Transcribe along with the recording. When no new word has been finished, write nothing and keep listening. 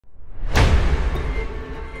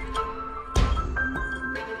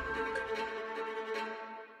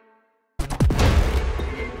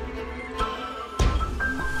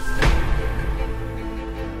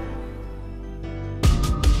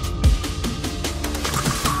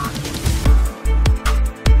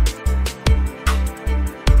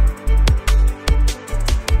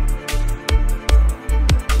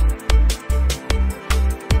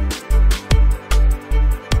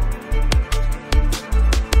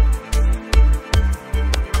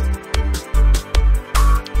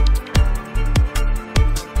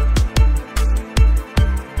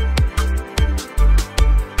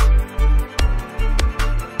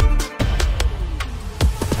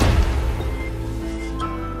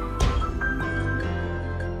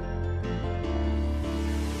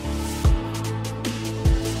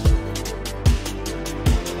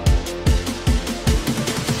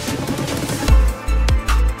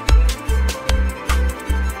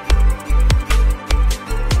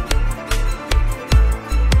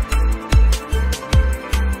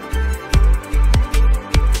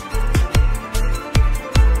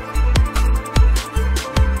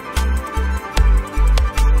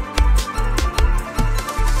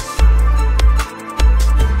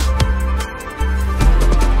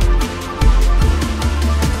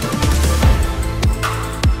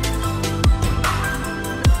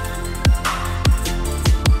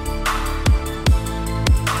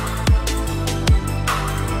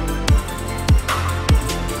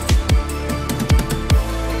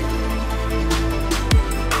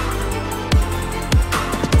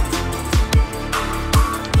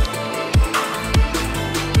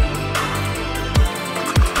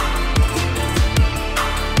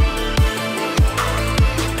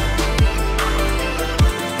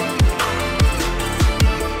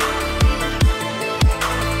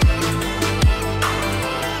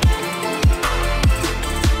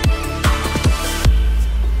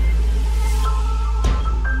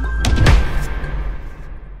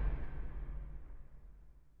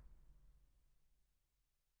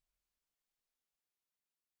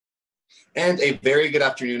And a very good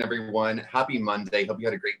afternoon, everyone. Happy Monday. Hope you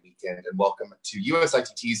had a great weekend, and welcome to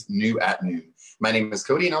USITT's New at Noon. My name is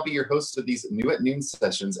Cody, and I'll be your host of these New at Noon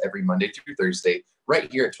sessions every Monday through Thursday, right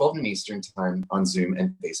here at 12 noon Eastern Time on Zoom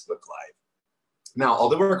and Facebook Live. Now,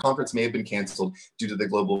 although our conference may have been canceled due to the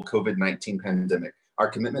global COVID-19 pandemic, our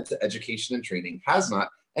commitment to education and training has not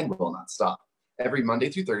and will not stop. Every Monday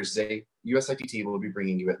through Thursday, USITT will be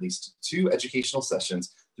bringing you at least 2 educational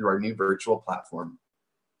sessions through our new virtual platform.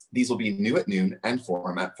 These will be New at Noon and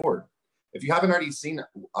Format Forward. If you haven't already seen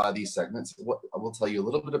these segments, I will tell you a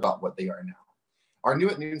little bit about what they are now. Our New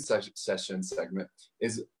at Noon session segment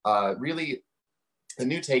is really a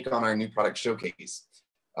new take on our new product showcase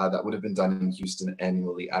that would have been done in Houston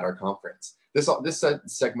annually at our conference. This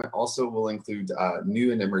segment also will include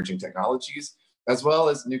new and emerging technologies, as well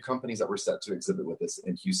as new companies that were set to exhibit with us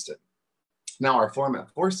in Houston. Now, our Format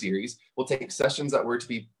 4 series will take sessions that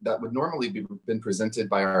would normally be been presented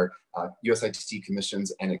by our USITT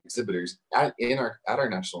commissions and exhibitors at our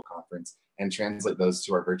national conference and translate those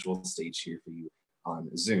to our virtual stage here for you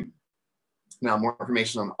on Zoom. Now, more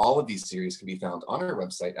information on all of these series can be found on our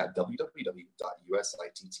website at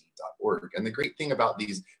www.usitt.org. And the great thing about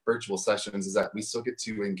these virtual sessions is that we still get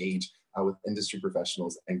to engage with industry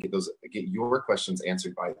professionals and get your questions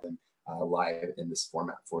answered by them live in this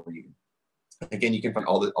format for you. Again, you can find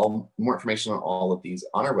all more information on all of these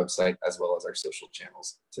on our website, as well as our social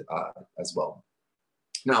channels as well.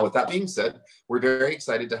 Now, with that being said, we're very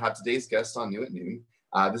excited to have today's guest on New at Noon.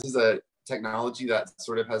 This is a technology that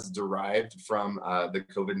sort of has derived from the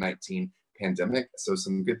COVID-19 pandemic. So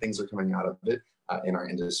some good things are coming out of it in our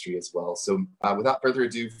industry as well. So without further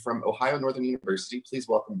ado, from Ohio Northern University, please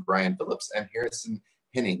welcome Brian Phillips and Harrison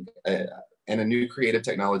Heinig, and a new creative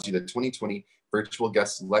technology, the 2020 Virtual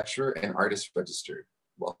Guest Lecturer and Artist Register.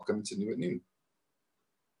 Welcome to New at Noon.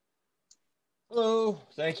 Hello,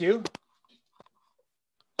 thank you.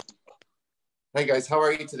 Hey guys, how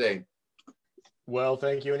are you today? Well,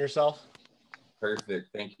 thank you, and yourself? Perfect,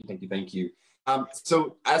 thank you.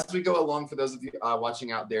 So as we go along, for those of you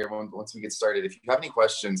watching out there, once we get started, if you have any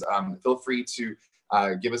questions, feel free to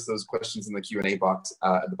give us those questions in the Q&A box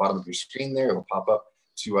at the bottom of your screen there. It will pop up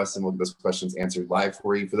to us and we'll get those questions answered live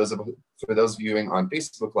for you. For those viewing on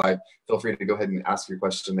Facebook Live, feel free to go ahead and ask your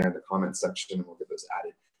question there in the comment section and we'll get those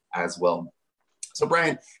added as well. So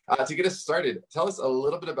Brian, to get us started, tell us a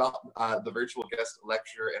little bit about the Virtual Guest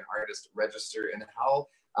Lecturer and Artist Register, and how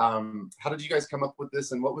did you guys come up with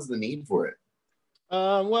this and what was the need for it?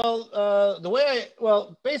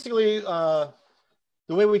 Basically,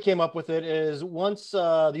 the way we came up with it is once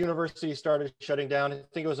the university started shutting down, I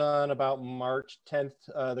think it was on about March 10th,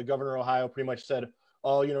 the governor of Ohio pretty much said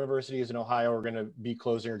all universities in Ohio are going to be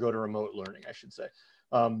closing or go to remote learning, I should say.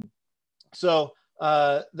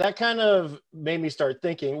 That kind of made me start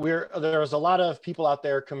thinking. There was a lot of people out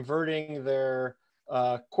there converting their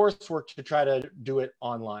coursework to try to do it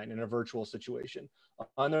online in a virtual situation.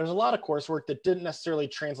 And there's a lot of coursework that didn't necessarily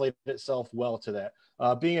translate itself well to that.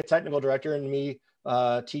 Being a technical director and me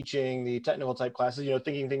teaching the technical type classes,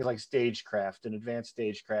 thinking things like stagecraft and advanced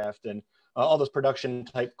stagecraft and all those production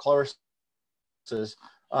type courses. So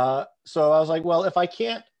I was like, well, if I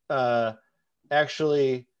can't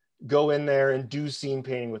actually go in there and do scene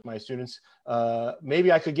painting with my students,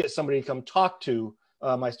 maybe I could get somebody to come talk to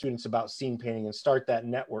my students about scene painting and start that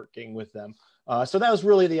networking with them. So that was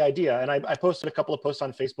really the idea. And I posted a couple of posts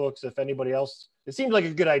on Facebook. So if anybody else, it seemed like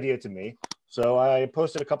a good idea to me. So I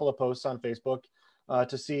posted a couple of posts on Facebook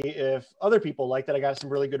to see if other people liked it. I got some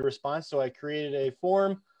really good response. So I created a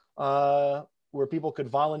form where people could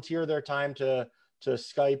volunteer their time to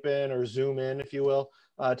Skype in or Zoom in, if you will,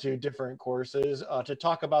 to different courses to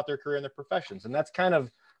talk about their career and their professions. And that's kind of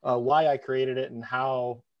why I created it and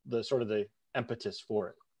how the impetus for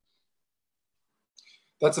it.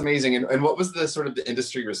 That's amazing. And what was the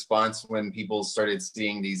industry response when people started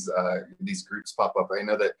seeing these groups pop up? I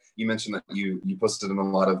know that you mentioned that you posted in a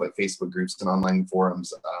lot of Facebook groups and online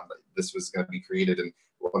forums that this was going to be created, and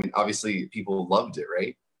obviously people loved it,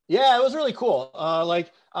 right? Yeah, it was really cool.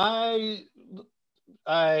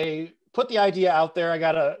 I put the idea out there. I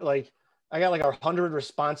got like 100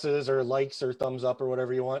 responses or likes or thumbs up or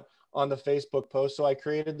whatever you want on the Facebook post. So I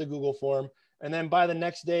created the Google form, and then by the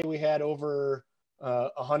next day we had over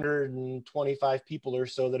 125 people or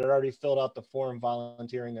so that had already filled out the form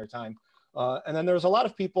volunteering their time. And then there was a lot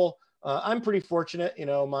of people. I'm pretty fortunate,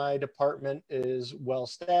 my department is well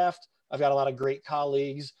staffed. I've got a lot of great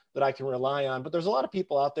colleagues that I can rely on, but there's a lot of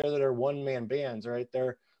people out there that are one-man bands, right?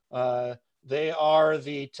 They are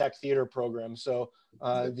the tech theater program. So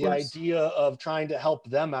the idea of trying to help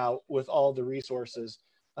them out with all the resources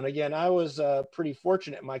And again, I was pretty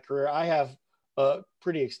fortunate in my career. I have a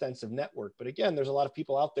pretty extensive network, but again, there's a lot of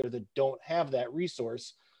people out there that don't have that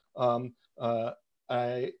resource. And I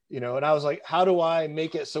was like, how do I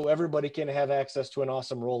make it so everybody can have access to an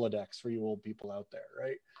awesome Rolodex for you old people out there,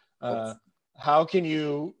 right? How can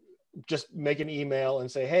you just make an email and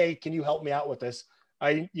say, hey, can you help me out with this?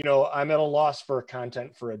 I'm at a loss for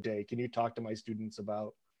content for a day. Can you talk to my students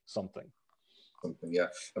about something? Yeah,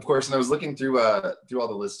 of course. And I was looking through all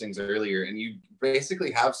the listings earlier, and you basically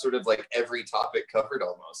have sort of like every topic covered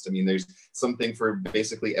almost. I mean, there's something for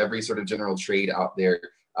basically every sort of general trade out there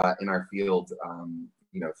in our field.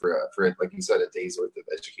 For like you said, a day's worth of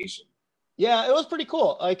education. Yeah, it was pretty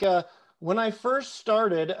cool. Like when I first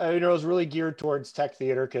started, I was really geared towards tech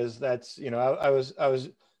theater because that's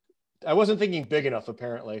I wasn't thinking big enough,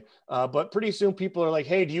 apparently. But pretty soon people are like,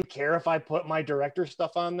 hey, do you care if I put my director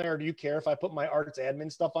stuff on there? Or do you care if I put my arts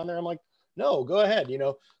admin stuff on there? I'm like, no, go ahead.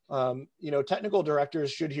 Technical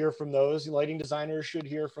directors should hear from those. Lighting designers should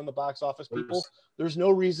hear from the box office people. There's no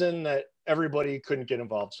reason that everybody couldn't get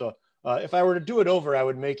involved. So if I were to do it over, I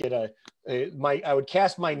would make it I would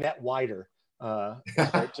cast my net wider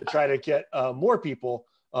to try to get more people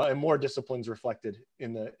and more disciplines reflected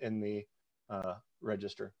in the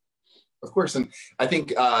register. Of course, and I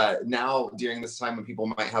think now during this time when people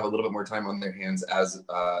might have a little bit more time on their hands as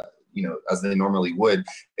they normally would,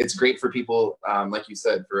 it's great for people, like you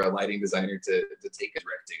said, for a lighting designer to take a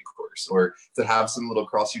directing course or to have some little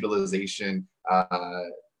cross utilization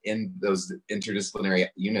in those interdisciplinary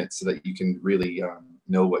units, so that you can really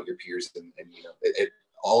know what your peers and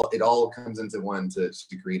it all comes into one to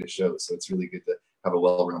create a show. So it's really good to have a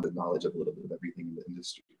well-rounded knowledge of a little bit of everything in the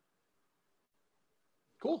industry.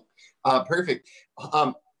 Cool. Perfect.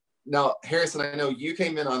 Now, Harrison, I know you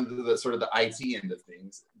came in on the sort of the IT end of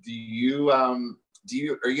things.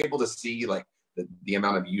 Are you able to see like the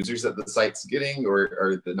amount of users that the site's getting,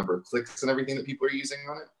 or the number of clicks and everything that people are using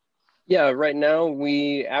on it? Yeah, right now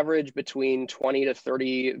we average between 20 to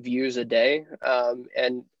 30 views a day.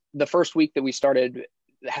 And the first week that we started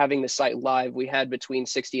having the site live, we had between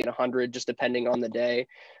 60 and 100, just depending on the day.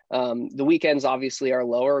 The weekends obviously are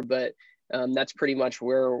lower, but that's pretty much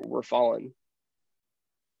where we're falling.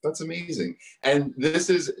 That's amazing. And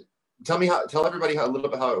tell everybody a little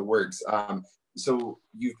bit how it works. So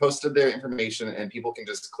you've posted their information and people can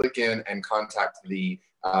just click in and contact the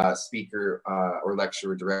speaker or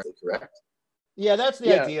lecturer directly, correct? Yeah, that's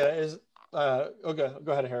the idea is, okay,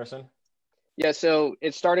 go ahead, Harrison. Yeah, so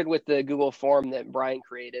it started with the Google form that Brian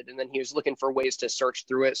created, and then he was looking for ways to search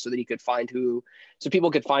through it so that people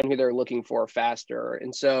could find who they're looking for faster.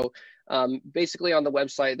 And so basically on the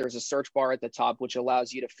website, there's a search bar at the top, which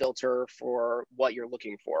allows you to filter for what you're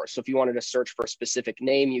looking for. So if you wanted to search for a specific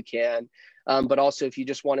name, you can, but also if you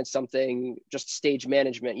just wanted something, just stage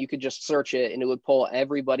management, you could just search it and it would pull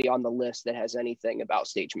everybody on the list that has anything about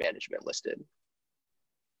stage management listed.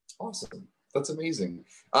 Awesome. That's amazing.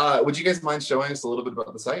 Would you guys mind showing us a little bit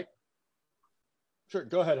about the site? Sure.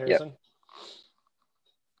 Go ahead, Harrison.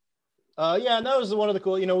 Yeah, and that was one of the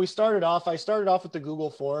cool, I started off with the Google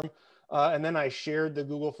form, and then I shared the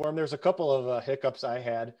Google form. There's a couple of hiccups I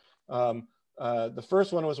had. The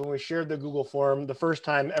first one was when we shared the Google form, the first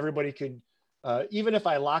time everybody could, even if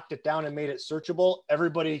I locked it down and made it searchable,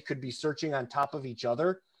 everybody could be searching on top of each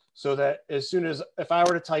other. So that as soon as, if I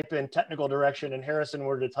were to type in technical direction and Harrison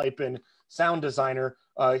were to type in sound designer,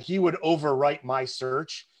 he would overwrite my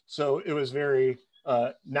search. So it was very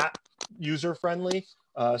not user-friendly.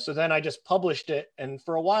 So then I just published it. And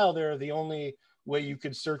for a while there, the only way you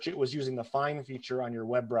could search it was using the find feature on your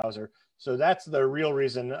web browser. So that's the real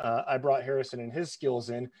reason I brought Harrison and his skills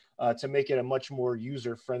in to make it a much more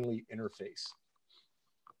user-friendly interface.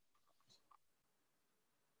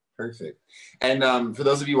 Perfect. And for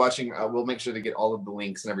those of you watching, we'll make sure to get all of the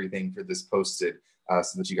links and everything for this posted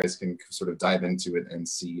so that you guys can sort of dive into it and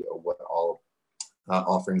see what all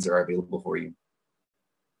offerings are available for you.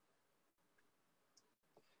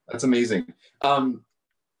 That's amazing. Brian,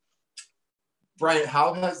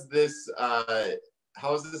 how has this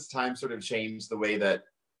time sort of changed the way that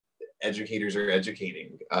educators are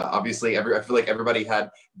educating? Obviously, I feel like everybody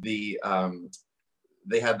had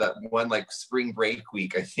they had that one like spring break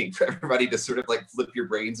week, I think, for everybody to sort of like flip your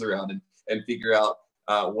brains around and figure out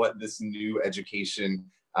what this new education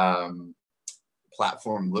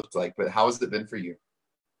platform looked like. But how has it been for you?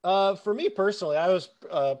 For me personally, I was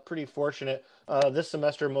pretty fortunate. This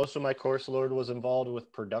semester, most of my course load was involved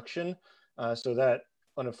with production. So that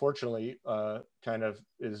unfortunately kind of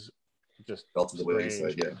is just fell to the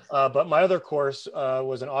wayside, yeah. But my other course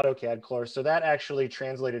was an AutoCAD course. So that actually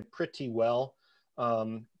translated pretty well.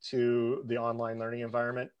 to the online learning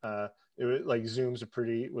environment. It was like Zoom's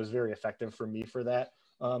was very effective for me for that.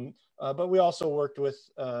 But we also worked with,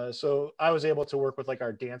 so I was able to work with like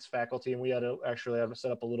our dance faculty, and we had to actually have to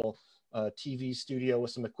set up a little TV studio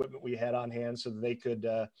with some equipment we had on hand so that they could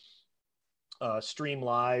stream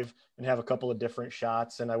live and have a couple of different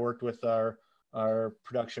shots. And I worked with our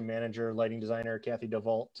production manager, lighting designer, Kathy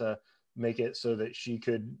DeVault, to make it so that she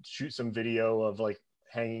could shoot some video of like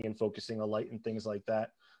hanging and focusing a light and things like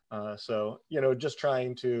that. So, you know, just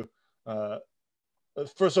trying to,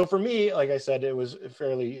 for me, like I said, it was a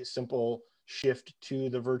fairly simple shift to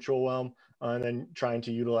the virtual realm, and then trying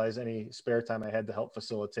to utilize any spare time I had to help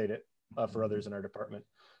facilitate it for others in our department.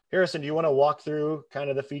 Harrison, do you want to walk through kind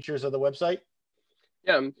of the features of the website?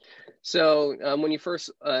 Yeah. So when you first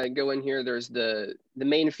go in here, there's the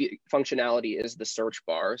main functionality is the search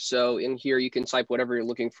bar. So in here, you can type whatever you're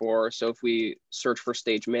looking for. So if we search for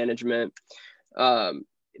stage management,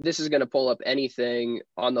 this is going to pull up anything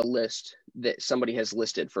on the list that somebody has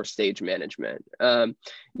listed for stage management.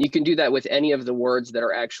 You can do that with any of the words that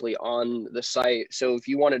are actually on the site. So if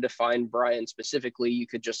you wanted to find Brian specifically, you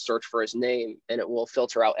could just search for his name and it will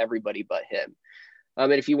filter out everybody but him.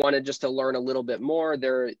 And if you wanted just to learn a little bit more,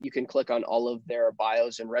 there you can click on all of their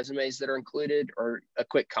bios and resumes that are included, or a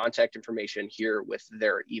quick contact information here with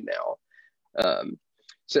their email.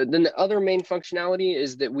 So then the other main functionality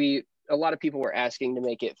is that a lot of people were asking to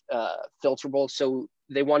make it filterable. So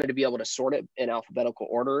they wanted to be able to sort it in alphabetical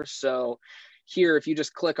order. So here, if you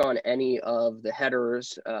just click on any of the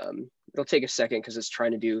headers, it'll take a second because it's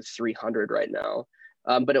trying to do 300 right now.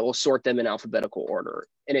 But it will sort them in alphabetical order.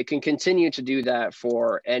 And it can continue to do that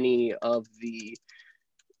for any of the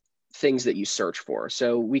things that you search for.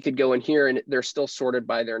 So we could go in here and they're still sorted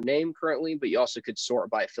by their name currently, but you also could sort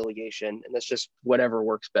by affiliation, and that's just whatever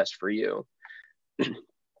works best for you.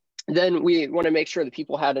 Then we want to make sure that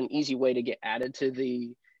people had an easy way to get added to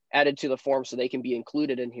the form so they can be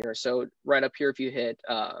included in here. So right up here, if you hit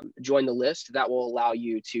join the list, that will allow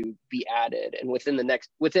you to be added. And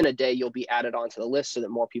within a day, you'll be added onto the list so that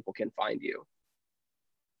more people can find you.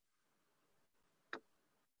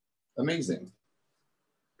 Amazing.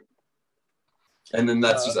 And then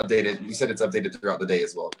that's just updated. You said it's updated throughout the day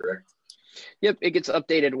as well, correct? Yep, it gets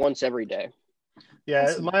updated once every day. Yeah,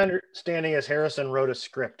 awesome. My understanding is Harrison wrote a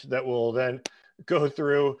script that will then go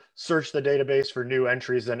through, search the database for new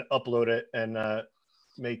entries, then upload it and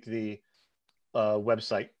make the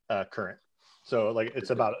website current. So like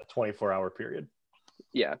it's about a 24-hour period.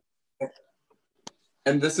 Yeah.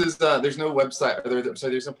 And this is, there's no website, so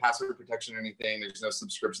there's no password protection or anything. There's no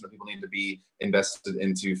subscription that people need to be invested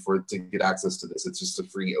into to get access to this. It's just a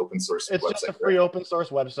free open source website. It's just a free open source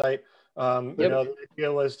website. You know, the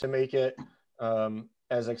idea was to make it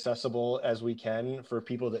as accessible as we can for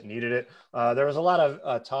people that needed it. There was a lot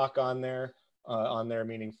of talk on there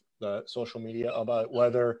meaning the social media, about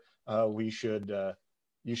whether you should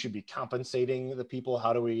be compensating the people.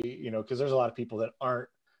 How do we, you know, because there's a lot of people that aren't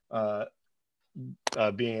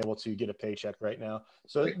being able to get a paycheck right now.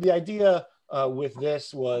 So the idea with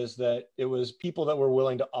this was that it was people that were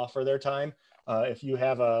willing to offer their time. If you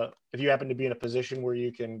happen to be in a position where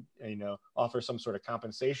you can, you know, offer some sort of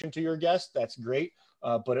compensation to your guest, that's great.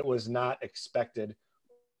 But it was not expected.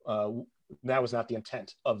 That was not the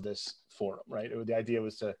intent of this forum, right? The idea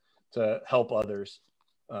was to help others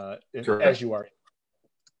as you are.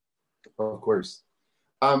 Of course.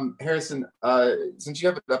 Harrison, since you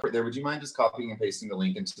have it up right there, would you mind just copying and pasting the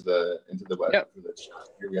link into the web? Yep. For the chat?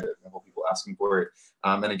 Here we had a couple people asking for it.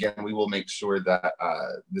 And again, we will make sure that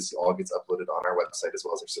this all gets uploaded on our website as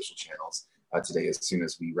well as our social channels today as soon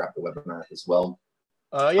as we wrap the webinar as well.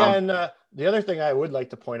 And the other thing I would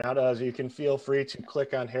like to point out is you can feel free to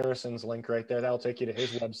click on Harrison's link right there. That'll take you to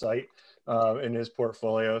his website in his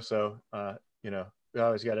portfolio. So, you know, we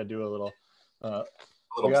always got to do a little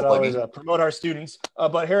we got to always promote our students.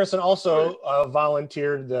 But Harrison also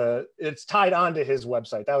volunteered it's tied onto his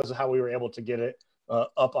website. That was how we were able to get it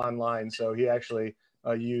up online. So he actually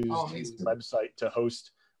used his website to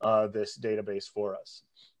host this database for us.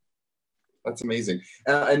 That's amazing.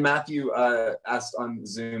 And Matthew asked on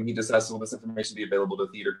Zoom, he just asked, will this information be available to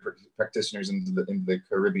theater practitioners in the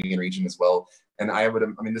Caribbean region as well? And I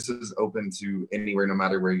mean, this is open to anywhere, no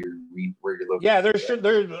matter where you're located.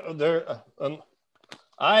 Yeah,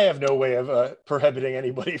 I have no way of prohibiting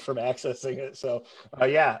anybody from accessing it. So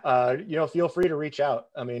you know, feel free to reach out.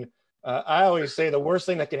 I mean, I always say the worst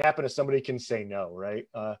thing that can happen is somebody can say no, right?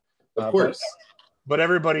 Of course. But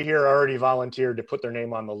everybody here already volunteered to put their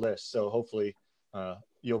name on the list. So hopefully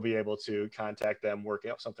you'll be able to contact them, work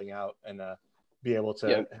out something out, and be able to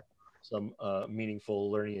have some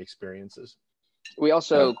meaningful learning experiences. We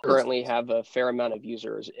also currently have a fair amount of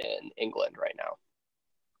users in England right now.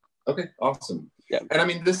 Okay, awesome. Yeah. And I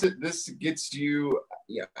mean, this gets you,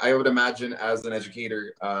 yeah, I would imagine as an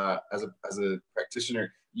educator, as a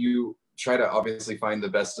practitioner, you try to obviously find the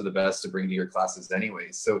best of the best to bring to your classes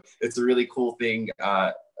anyways. So it's a really cool thing,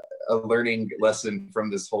 a learning lesson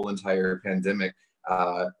from this whole entire pandemic,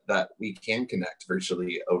 that we can connect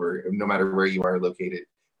virtually over, no matter where you are located,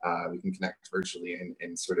 we can connect virtually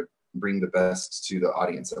and sort of bring the best to the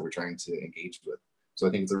audience that we're trying to engage with. So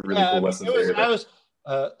I think it's a really cool lesson there.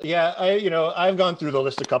 I've gone through the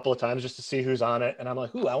list a couple of times just to see who's on it, and I'm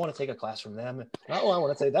like, "Ooh, I want to take a class from them." Oh, I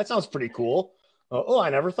want to say that sounds pretty cool. Oh, I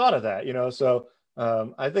never thought of that. So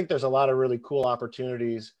I think there's a lot of really cool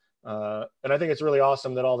opportunities, and I think it's really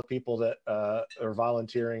awesome that all the people that are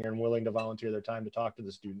volunteering and willing to volunteer their time to talk to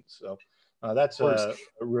the students. So that's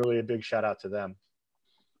really a big shout out to them.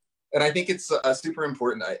 And I think it's super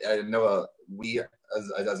important. I know we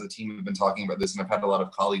as a team have been talking about this, and I've had a lot of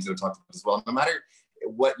colleagues that have talked about this as well. No matter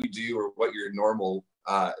what you do or what your normal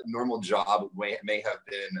job may have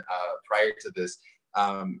been prior to this,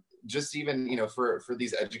 just even for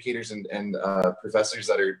these educators and professors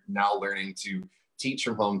that are now learning to teach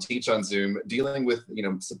from home, teach on Zoom, dealing with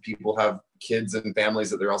some people have kids and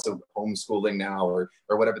families that they're also homeschooling now, or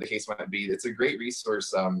whatever the case might be. It's a great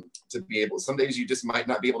resource to be able. Some days you just might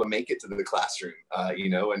not be able to make it to the classroom,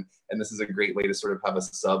 and this is a great way to sort of have a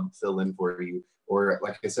sub fill in for you, or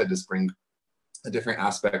like I said, just bring a different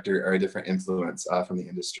aspect or a different influence from the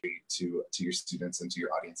industry to your students and to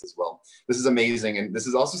your audience as well. This is amazing, and this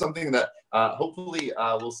is also something that hopefully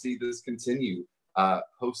we'll see this continue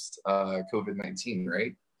post COVID-19,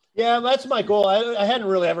 right? Yeah, that's my goal. I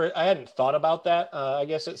hadn't thought about that. I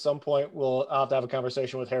guess at some point I'll have to have a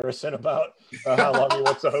conversation with Harrison about how long he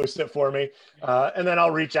wants to host it for me, and then I'll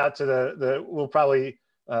reach out to we'll probably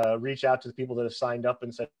reach out to the people that have signed up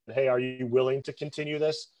and said, "Hey, are you willing to continue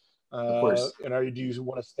this? Of course. And do you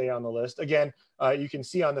want to stay on the list?" Again, you can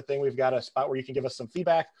see on the thing we've got a spot where you can give us some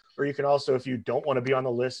feedback, or you can also, if you don't want to be on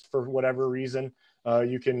the list for whatever reason,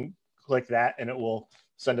 you can click that and it will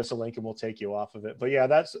send us a link and we'll take you off of it. But yeah,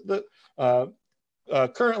 that's the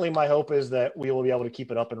currently my hope is that we will be able to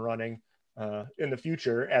keep it up and running in the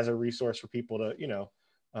future as a resource for people to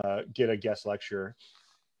get a guest lecturer.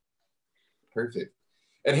 Perfect.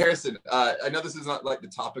 And Harrison, I know this is not like the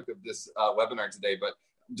topic of this webinar today, but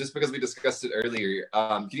just because we discussed it earlier,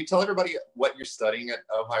 can you tell everybody what you're studying at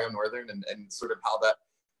Ohio Northern and sort of how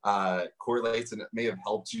that correlates and it may have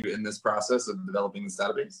helped you in this process of developing this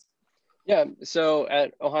database? Yeah, so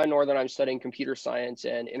at Ohio Northern, I'm studying computer science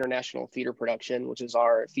and international theater production, which is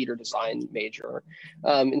our theater design major.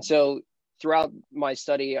 And so throughout my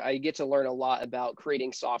study, I get to learn a lot about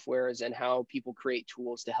creating softwares and how people create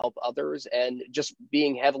tools to help others. And just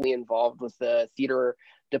being heavily involved with the theater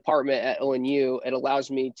department at ONU, it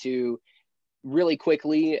allows me to really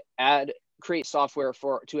quickly create software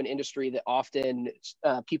to an industry that often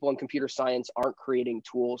people in computer science aren't creating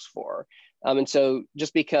tools for. And so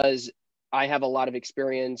just because I have a lot of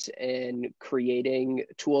experience in creating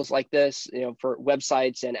tools like this, for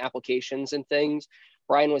websites and applications and things,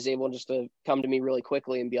 Brian was able just to come to me really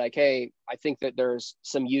quickly and be like, "Hey, I think that there's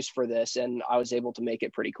some use for this." And I was able to make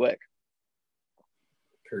it pretty quick.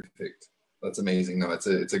 Perfect. That's amazing. No, it's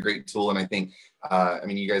a great tool. And I think,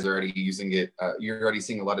 you guys are already using it. You're already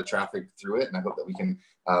seeing a lot of traffic through it. And I hope that we can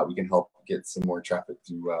help get some more traffic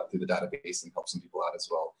through the database and help some people out as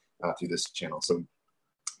well through this channel. So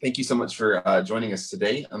thank you so much for joining us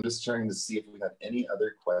today. I'm just trying to see if we have any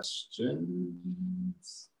other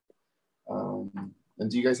questions. And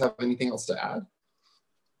do you guys have anything else to add?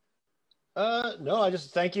 No, I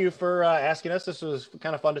just thank you for asking us. This was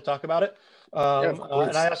kind of fun to talk about it.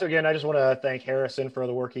 And I also, again, I just want to thank Harrison for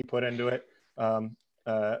the work he put into it.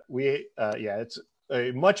 It's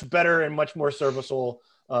a much better and much more serviceable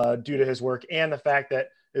due to his work and the fact that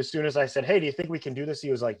as soon as I said, "Hey, do you think we can do this?" He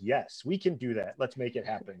was like, "Yes, we can do that. Let's make it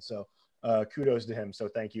happen." So kudos to him. So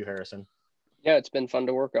thank you, Harrison. Yeah, it's been fun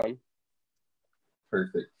to work on.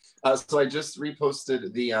 Perfect. So I just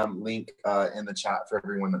reposted the link in the chat for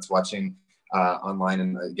everyone that's watching online.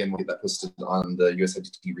 And again, we'll get that posted on the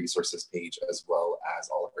USITT resources page as well as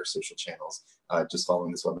all of our social channels just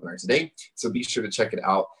following this webinar today. So be sure to check it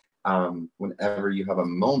out whenever you have a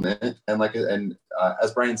moment. And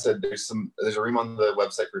as Brian said, there's a room on the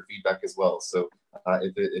website for feedback as well. So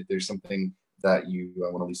if there's something that you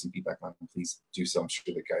want to leave some feedback on, please do so. I'm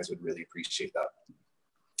sure the guys would really appreciate that.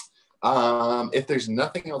 If there's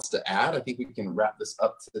nothing else to add, I think we can wrap this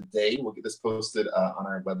up today. We'll get this posted on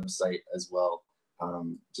our website as well,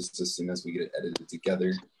 just as soon as we get it edited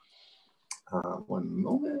together. One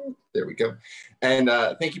moment. There we go. And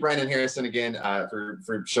thank you, Brian and Harrison, again,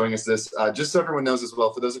 for showing us this. Just so everyone knows as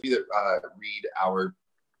well, for those of you that read our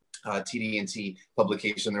TD&T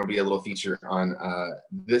publication, there will be a little feature on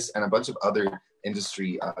this and a bunch of other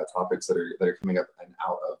industry topics that are coming up and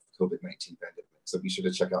out of COVID-19 pandemic. So be sure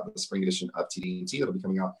to check out the spring edition of TD&T. That'll be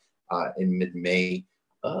coming out in mid-May.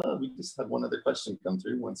 We just had one other question come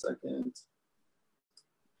through. One second.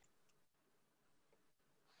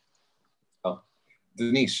 Oh,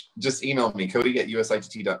 Denise, just email me,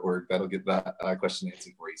 cody@usitt.org. That'll get that question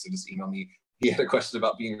answered for you. So just email me. He had a question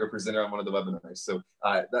about being a presenter on one of the webinars. So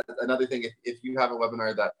another thing, if you have a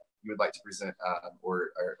webinar that you would like to present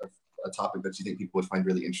or a topic that you think people would find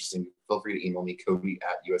really interesting, feel free to email me,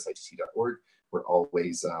 cody@usitt.org. We're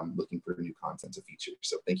always looking for new content to feature.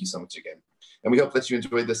 So thank you so much again. And we hope that you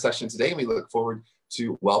enjoyed this session today, and we look forward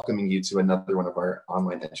to welcoming you to another one of our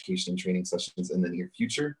online education and training sessions in the near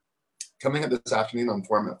future. Coming up this afternoon on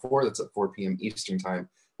Forum at 4, that's at 4 p.m. Eastern Time,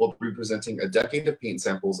 we'll be presenting A Decade of Paint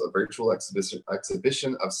Samples, a virtual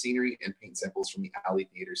exhibition of scenery and paint samples from the Alley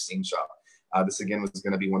Theater Scene Shop. This again was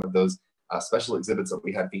going to be one of those special exhibits that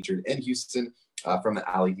we had featured in Houston from the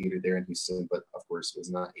Alley Theater there in Houston, but of course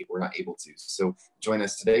we're not able to. So join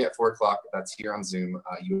us today at 4 o'clock. That's here on Zoom,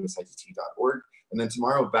 usitt.org. And then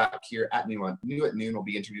tomorrow back here at New at Noon, we'll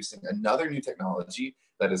be introducing another new technology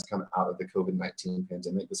that has come out of the COVID-19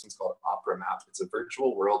 pandemic. This one's called Opera Map. It's a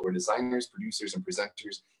virtual world where designers, producers, and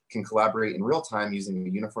presenters can collaborate in real time using a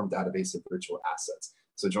uniform database of virtual assets.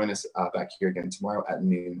 So join us back here again tomorrow at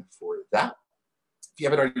noon for that. If you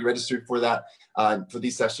haven't already registered for that, for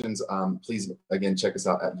these sessions, please, again, check us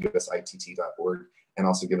out at usitt.org and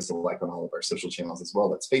also give us a like on all of our social channels as well.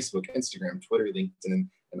 That's Facebook, Instagram, Twitter, LinkedIn,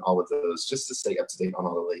 and all of those, just to stay up to date on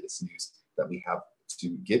all the latest news that we have to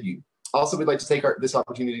give you. Also, we'd like to take this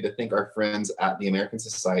opportunity to thank our friends at the American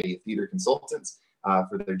Society of Theater Consultants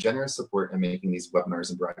for their generous support in making these webinars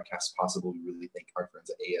and broadcasts possible. We really thank our friends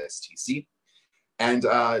at ASTC. And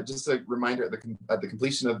just a reminder, at the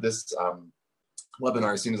completion of this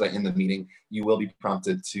webinar, as soon as I end the meeting, you will be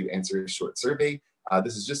prompted to answer a short survey.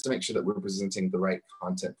 This is just to make sure that we're presenting the right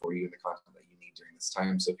content for you and the content that you need during this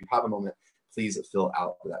time. So if you have a moment, please fill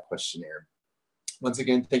out that questionnaire. Once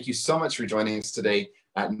again, thank you so much for joining us today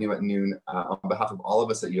at Noon. On behalf of all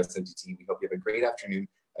of us at USITT, we hope you have a great afternoon,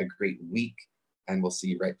 a great week, and we'll see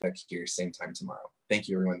you right back here same time tomorrow. Thank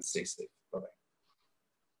you, everyone. Stay safe. Bye-bye.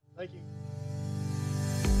 Thank you.